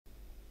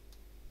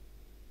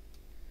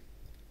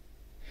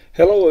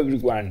Hello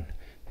everyone,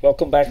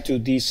 welcome back to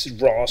this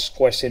ROS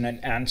question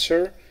and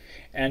answer,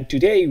 and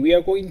today we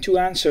are going to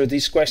answer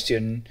this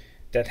question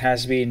that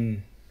has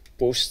been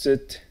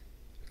posted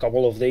a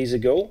couple of days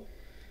ago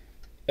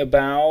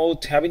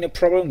about having a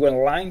problem when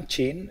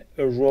launching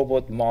a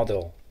robot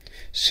model.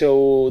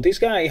 So this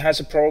guy has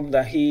a problem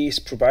that he is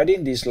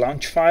providing this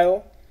launch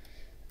file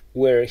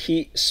where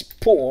he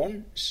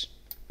spawns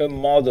a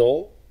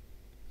model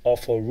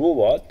of a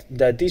robot,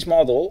 that this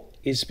model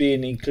is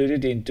being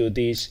included into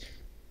this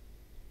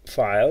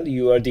file,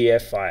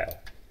 URDF file,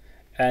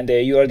 and the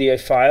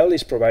URDF file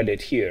is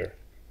provided here.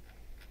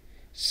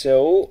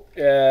 So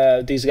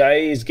this guy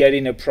is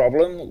getting a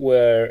problem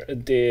where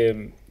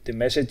the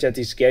message that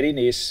he's getting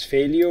is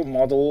failure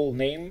model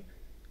name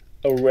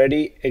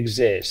already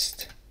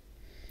exists.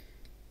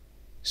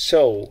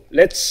 So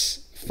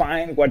let's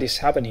find what is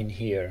happening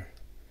here.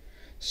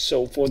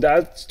 So for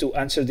that, to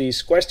answer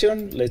this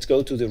question, let's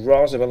go to the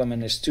ROS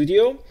Development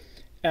Studio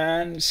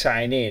and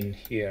sign in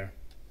here.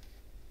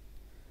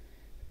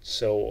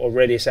 So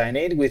already signed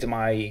in with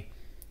my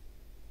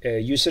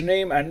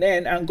username, and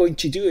then I'm going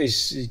to do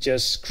is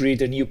just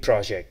create a new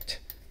project.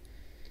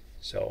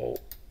 So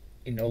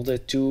in order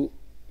to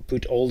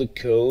put all the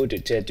code,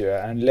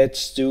 etc., and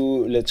let's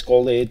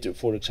call it,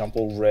 for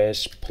example,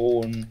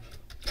 respawn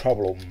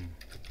problem.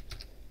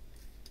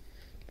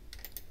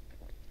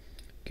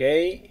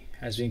 Okay,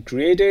 has been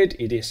created,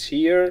 it is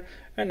here,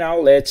 and now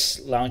let's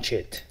launch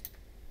it.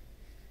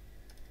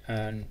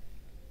 And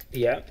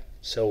yeah,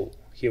 so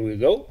here we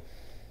go.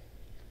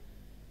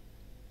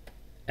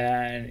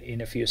 And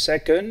in a few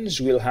seconds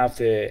we'll have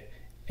the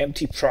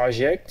empty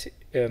project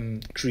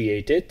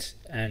created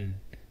and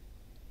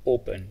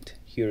opened.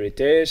 Here it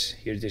is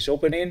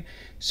opening.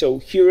 So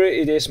here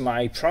it is,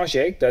 my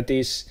project that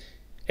is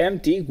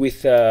empty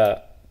with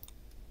a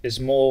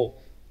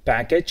small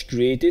package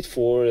created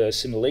for a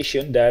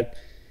simulation that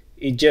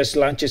it just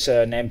launches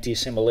an empty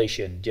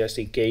simulation just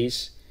in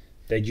case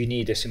that you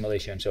need a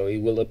simulation. So it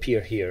will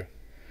appear here.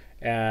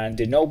 And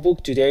the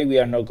notebook, today we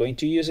are not going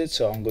to use it,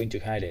 so I'm going to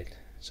hide it.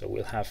 So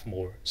we'll have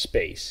more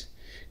space.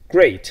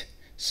 Great.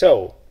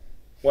 So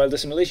while the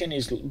simulation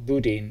is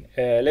booting,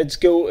 let's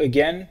go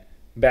again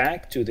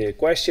back to the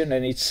question,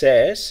 and it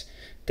says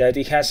that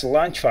it has a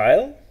launch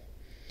file,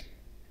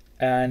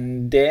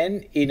 and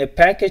then in a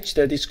package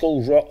that is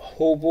called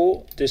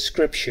hobo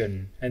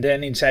description, and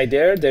then inside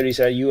there is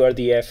a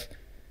URDF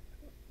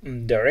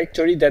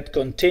directory that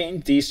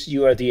contains this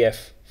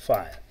URDF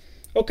file.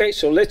 Okay,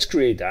 so let's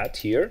create that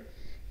here.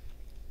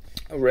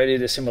 Already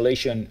the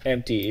simulation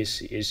empty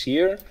is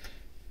here,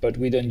 but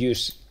we don't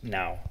use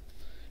now.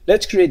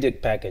 Let's create the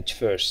package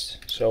first.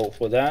 So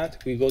for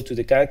that we go to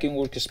the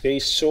calculating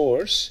workspace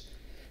source,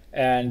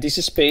 and this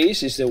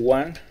space is the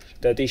one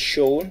that is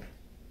shown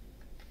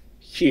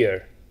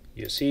here.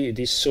 You see,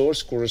 this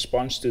source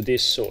corresponds to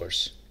this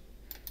source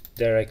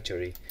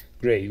directory.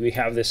 Great, we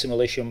have the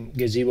simulation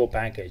Gazebo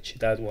package,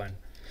 that one.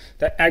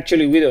 That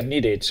actually we don't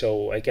need it,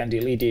 so I can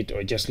delete it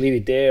or just leave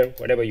it there,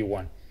 whatever you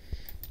want.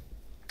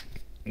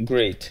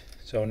 Great,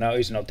 so now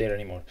it's not there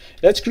anymore.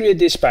 Let's create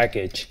this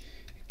package.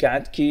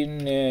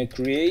 Catkin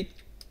create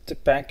the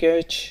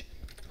package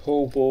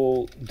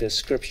hobo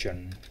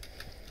description.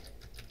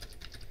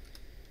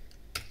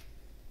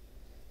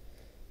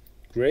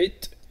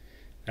 Great,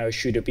 now it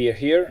should appear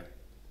here.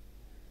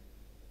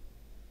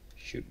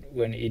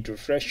 When it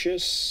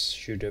refreshes,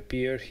 should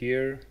appear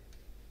here.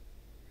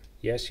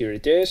 Yes, here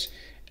it is.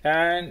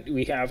 And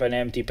we have an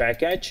empty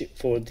package.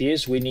 For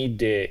this we need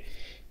the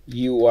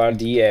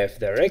URDF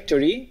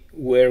directory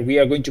where we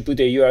are going to put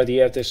the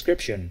URDF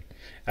description,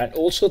 and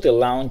also the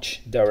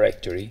launch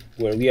directory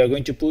where we are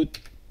going to put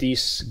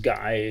this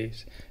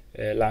guy's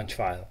launch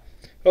file.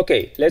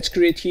 Okay, let's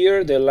create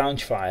here the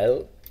launch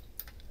file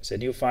as a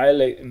new file.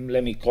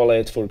 Let me call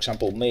it, for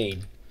example,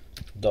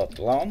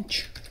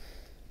 main.launch.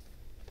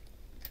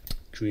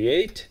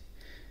 Create,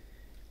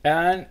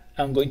 and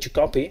I'm going to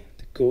copy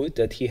the code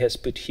that he has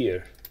put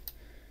here.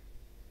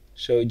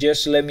 So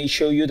just let me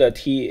show you that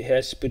he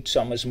has put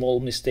some small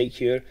mistake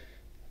here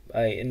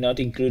by not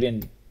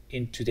including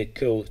into the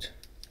code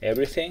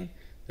everything,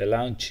 the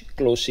launch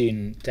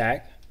closing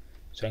tag.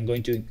 So I'm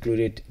going to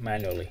include it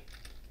manually.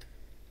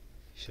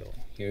 So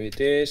here it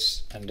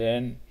is, and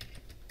then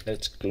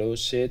let's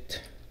close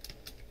it,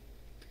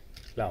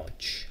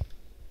 launch.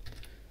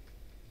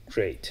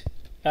 Great,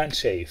 and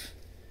save.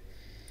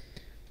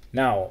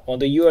 Now on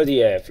the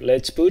URDF,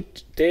 let's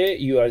put the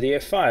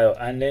URDF file,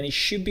 and then it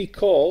should be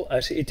called,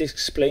 as it is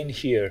explained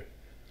here,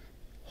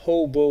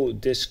 hobo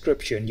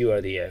description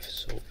URDF.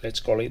 So let's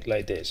call it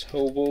like this,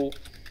 hobo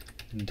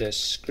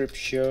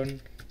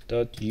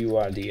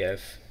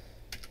description.urdf.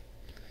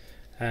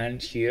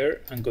 And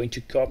here I'm going to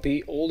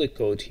copy all the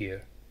code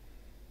here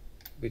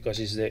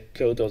because it's the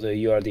code of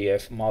the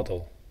URDF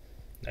model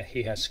that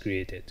he has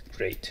created.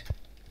 Great.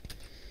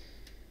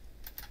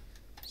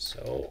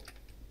 So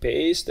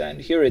paste,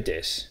 and here it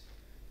is.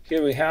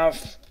 Here we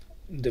have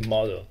the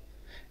model.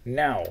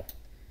 Now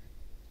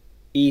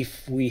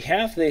if we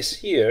have this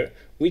here,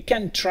 we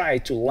can try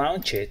to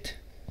launch it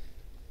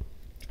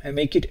and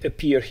make it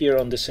appear here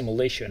on the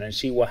simulation and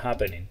see what's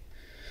happening.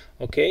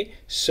 Okay,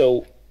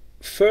 so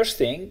first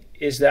thing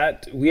is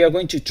that we are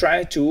going to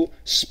try to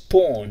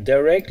spawn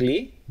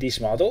directly this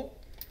model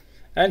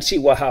and see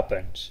what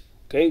happens,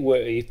 okay,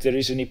 if there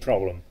is any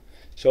problem.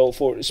 So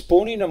for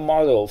spawning a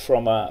model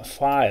from a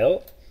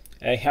file,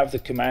 I have the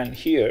command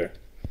here.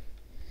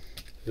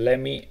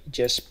 Let me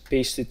just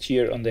paste it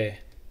here on the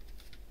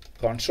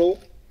console,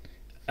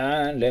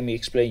 and let me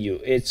explain you.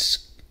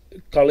 It's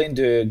calling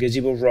the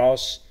Gazebo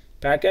ROS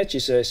package.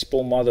 Is a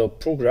spawn model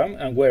program,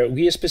 and where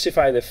we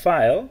specify the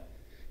file.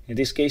 In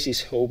this case,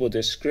 is hobo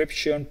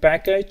description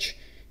package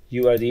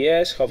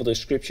URDF, hobo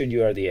description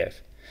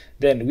URDF.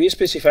 Then we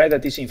specify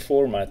that it's in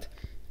format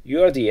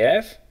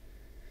URDF.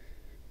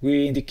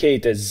 We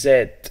indicate a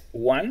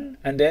Z1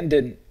 and then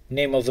the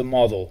name of the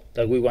model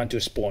that we want to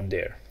spawn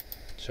there.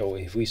 So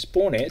if we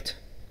spawn it,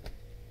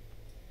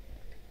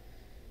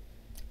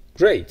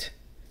 great,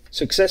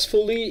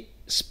 successfully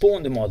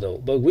spawned the model,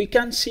 but we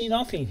can't see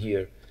nothing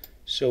here.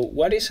 So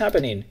what is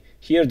happening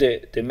here?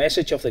 The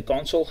message of the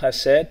console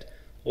has said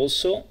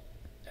also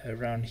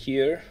around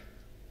here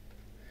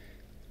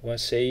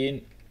was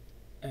saying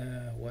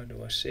what it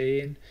was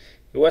saying.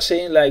 It was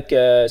saying like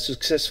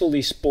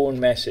successfully spawn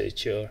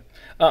message, or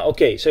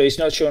okay, so it's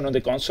not shown on the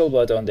console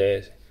but on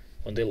the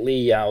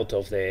layout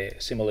of the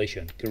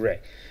simulation.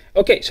 Correct.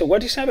 Okay, so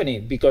what is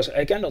happening? Because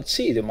I cannot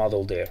see the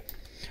model there.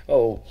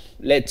 Oh,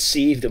 let's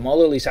see if the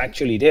model is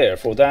actually there.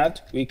 For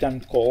that, we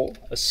can call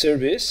a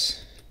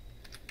service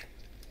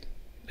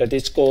that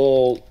is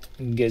called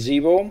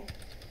Gazebo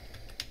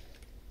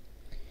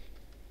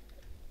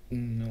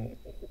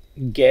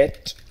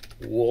get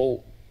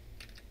wall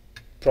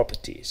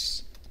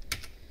properties.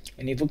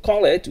 And if we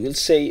call it, we'll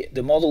say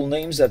the model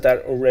names that are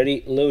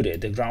already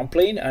loaded, the ground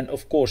plane, and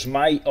of course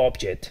my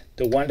object,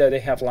 the one that I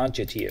have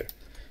launched here.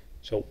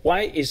 So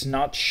why is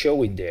not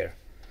showing there?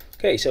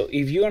 Okay, so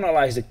if you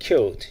analyze the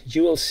code,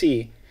 you will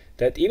see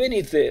that even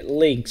if the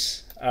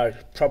links are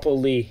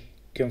properly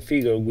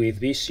configured with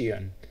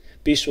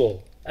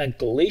visual and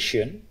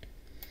collision,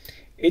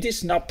 it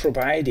is not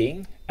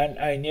providing an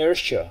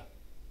inertia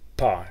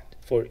part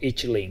for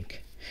each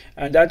link.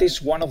 And that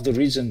is one of the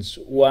reasons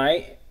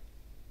why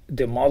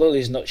the model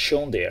is not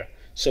shown there.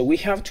 So we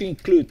have to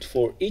include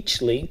for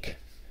each link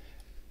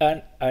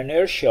an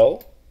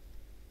inertial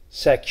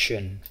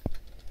section.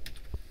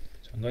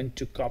 So I'm going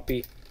to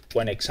copy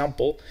one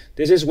example.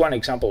 This is one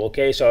example,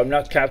 okay? So I'm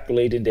not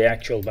calculating the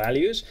actual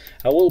values.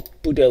 I will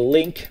put a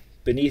link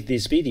beneath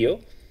this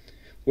video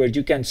where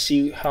you can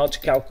see how to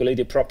calculate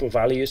the proper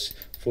values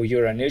for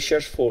your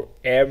inertias for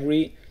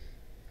every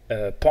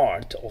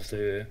part of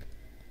the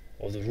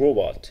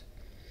robot.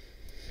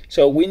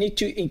 So we need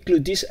to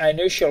include this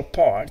inertial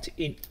part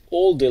in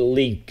all the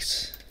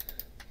links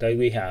that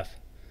we have.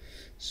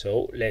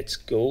 So let's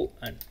go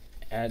and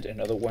add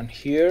another one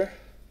here.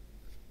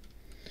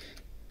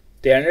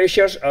 The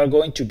inertias are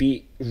going to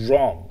be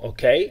wrong,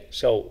 okay?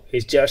 So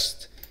it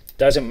just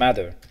doesn't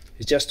matter.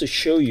 It's just to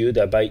show you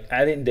that by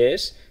adding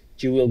this,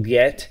 you will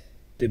get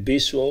the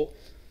visual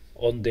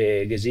on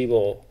the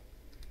Gazebo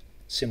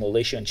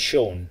simulation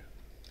shown.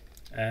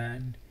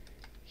 And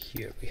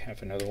here we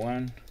have another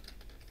one.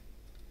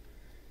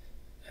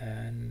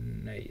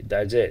 And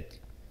that's it.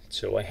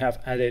 So I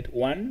have added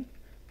one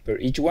per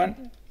each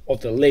one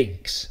of the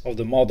links of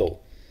the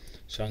model.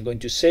 So I'm going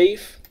to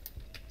save,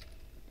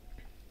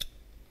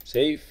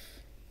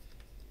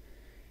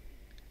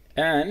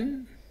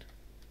 and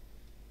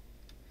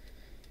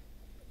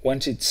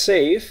once it's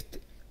saved,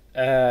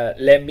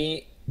 let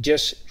me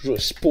just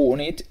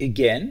respawn it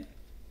again.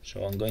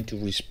 So I'm going to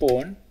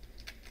respawn.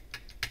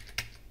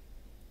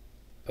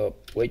 Oh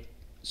wait,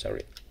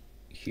 sorry,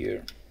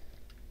 here.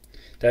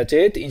 That's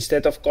it.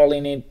 Instead of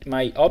calling it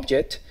my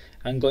object,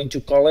 I'm going to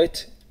call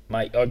it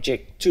my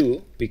object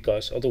 2,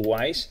 because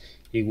otherwise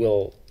it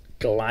will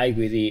collide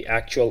with the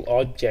actual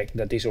object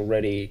that is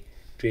already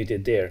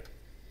created there.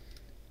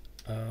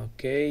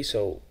 Okay,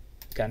 so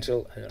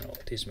cancel, I don't know,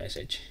 this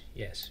message.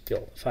 Yes,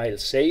 file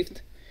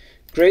saved.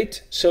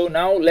 Great. So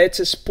now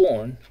let's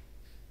spawn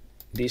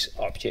this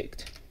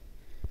object.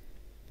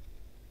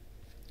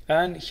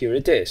 And here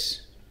it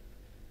is.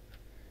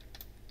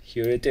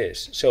 Here it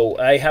is. So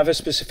I have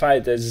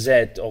specified the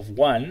Z of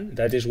 1.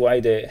 That is why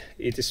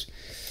it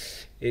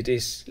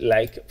is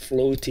like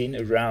floating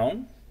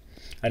around,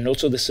 and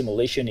also the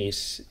simulation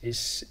is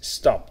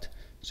stopped.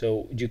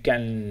 So you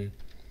can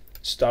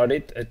start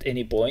it at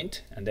any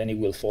point and then it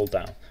will fall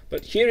down.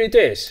 But here it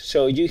is.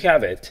 So you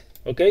have it.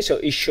 Okay, so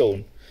it's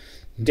shown.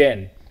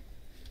 Then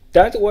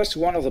that was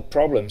one of the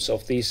problems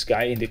of this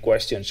guy in the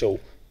question. So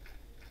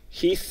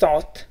he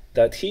thought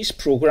that his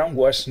program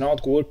was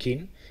not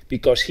working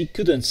because he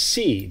couldn't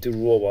see the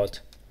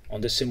robot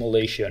on the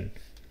simulation.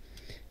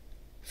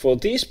 For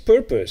this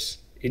purpose,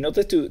 in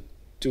order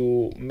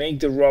to make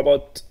the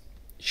robot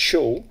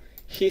show,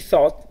 he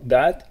thought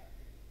that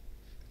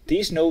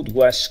this node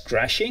was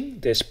crashing,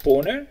 the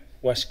spawner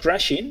was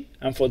crashing,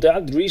 and for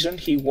that reason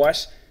he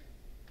was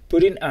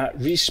putting a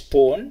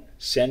respawn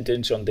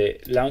sentence on the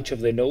launch of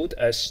the node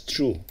as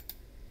true.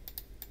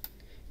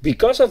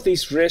 because of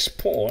this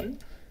respawn,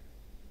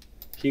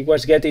 he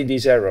was getting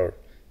this error.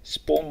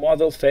 Spawn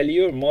model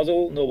failure,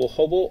 model novel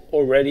hobo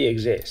already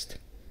exists.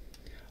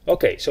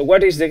 Okay, so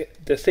what is the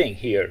thing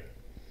here?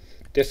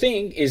 The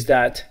thing is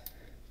that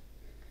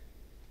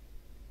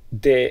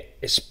the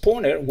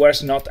spawner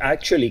was not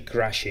actually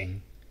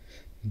crashing.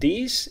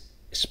 This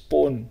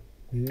spawn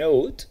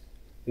node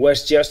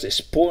was just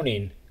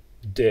spawning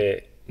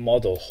the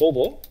model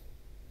hobo,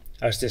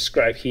 as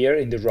described here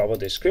in the robot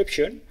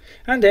description,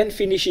 and then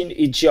finishing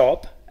its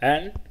job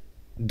and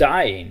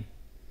dying.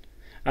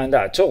 And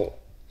that's all.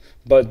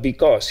 But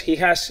because he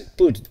has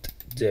put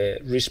the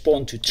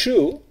respawn to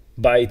true,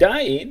 by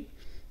dying,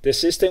 the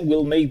system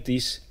will make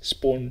this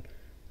spawn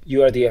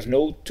URDF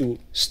node to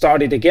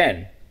start it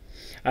again.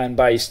 And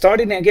by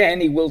starting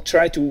again, it will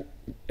try to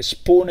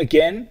spawn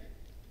again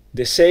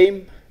the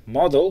same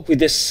model with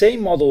the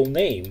same model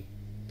name.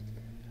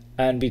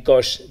 And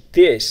because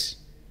this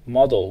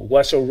model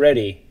was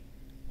already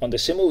on the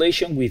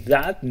simulation with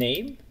that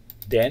name,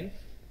 then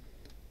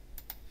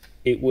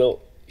it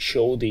will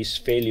show this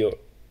failure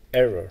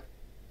error.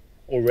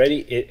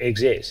 Already it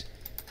exists.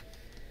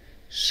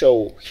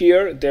 So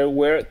here there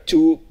were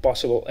two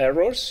possible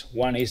errors.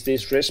 One is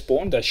this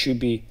respawn that should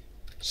be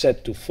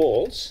set to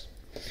false,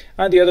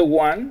 and the other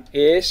one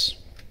is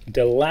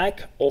the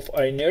lack of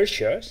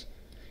inertia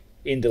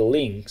in the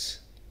links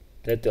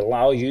that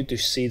allow you to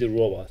see the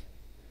robot.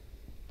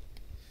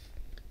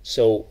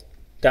 So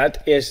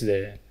that is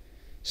the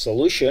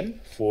solution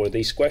for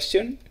this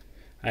question,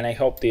 and I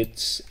hope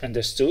it's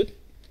understood.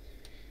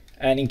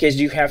 And in case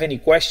you have any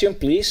question,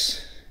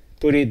 please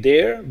put it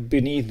there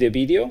beneath the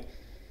video.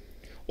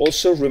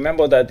 Also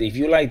remember that if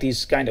you like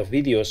these kind of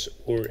videos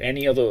or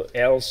any other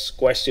else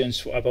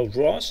questions about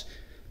ROS,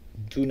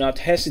 do not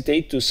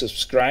hesitate to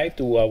subscribe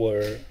to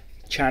our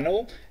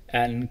channel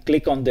and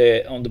click on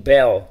the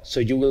bell so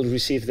you will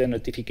receive the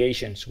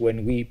notifications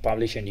when we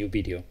publish a new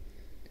video.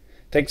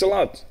 Thanks a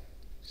lot.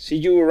 See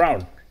you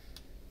around.